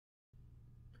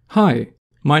Hi,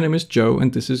 my name is Joe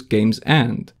and this is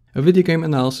GamesAnd, a video game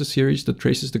analysis series that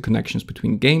traces the connections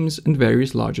between games and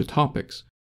various larger topics.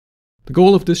 The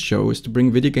goal of this show is to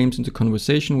bring video games into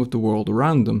conversation with the world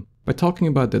around them by talking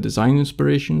about their design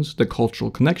inspirations, their cultural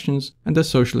connections, and their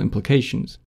social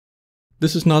implications.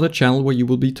 This is not a channel where you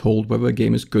will be told whether a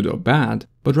game is good or bad,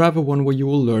 but rather one where you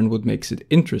will learn what makes it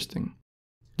interesting.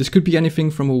 This could be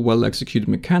anything from a well-executed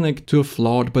mechanic to a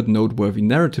flawed but noteworthy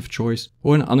narrative choice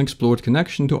or an unexplored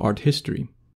connection to art history.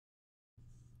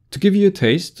 To give you a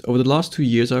taste, over the last 2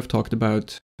 years I've talked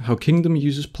about how Kingdom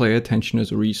uses player attention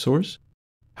as a resource,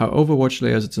 how Overwatch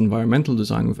layers its environmental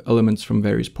design with elements from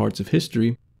various parts of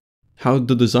history, how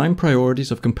the design priorities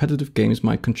of competitive games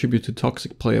might contribute to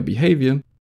toxic player behavior,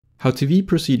 how TV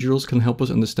procedurals can help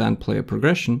us understand player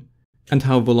progression, and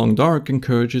how The Long Dark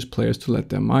encourages players to let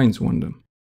their minds wander.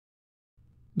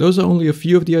 Those are only a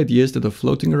few of the ideas that are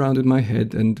floating around in my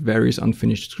head and various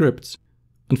unfinished scripts.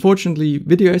 Unfortunately,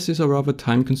 video essays are rather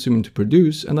time-consuming to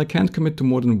produce, and I can't commit to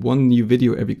more than one new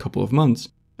video every couple of months,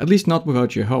 at least not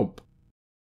without your help.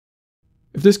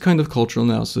 If this kind of cultural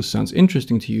analysis sounds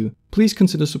interesting to you, please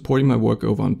consider supporting my work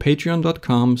over on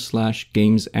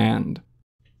patreon.com/gamesand.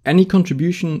 Any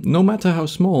contribution, no matter how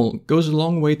small, goes a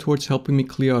long way towards helping me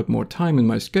clear out more time in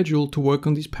my schedule to work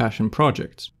on these passion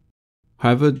projects.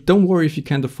 However, don't worry if you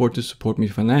can't afford to support me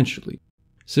financially.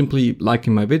 Simply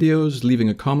liking my videos, leaving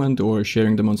a comment, or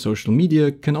sharing them on social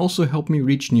media can also help me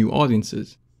reach new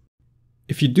audiences.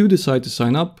 If you do decide to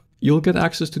sign up, you'll get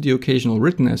access to the occasional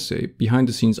written essay,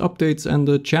 behind-the-scenes updates, and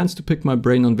a chance to pick my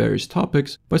brain on various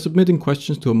topics by submitting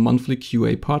questions to a monthly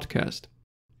QA podcast.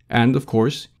 And, of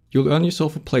course, you'll earn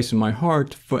yourself a place in my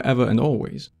heart forever and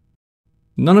always.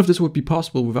 None of this would be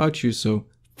possible without you, so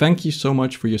thank you so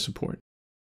much for your support.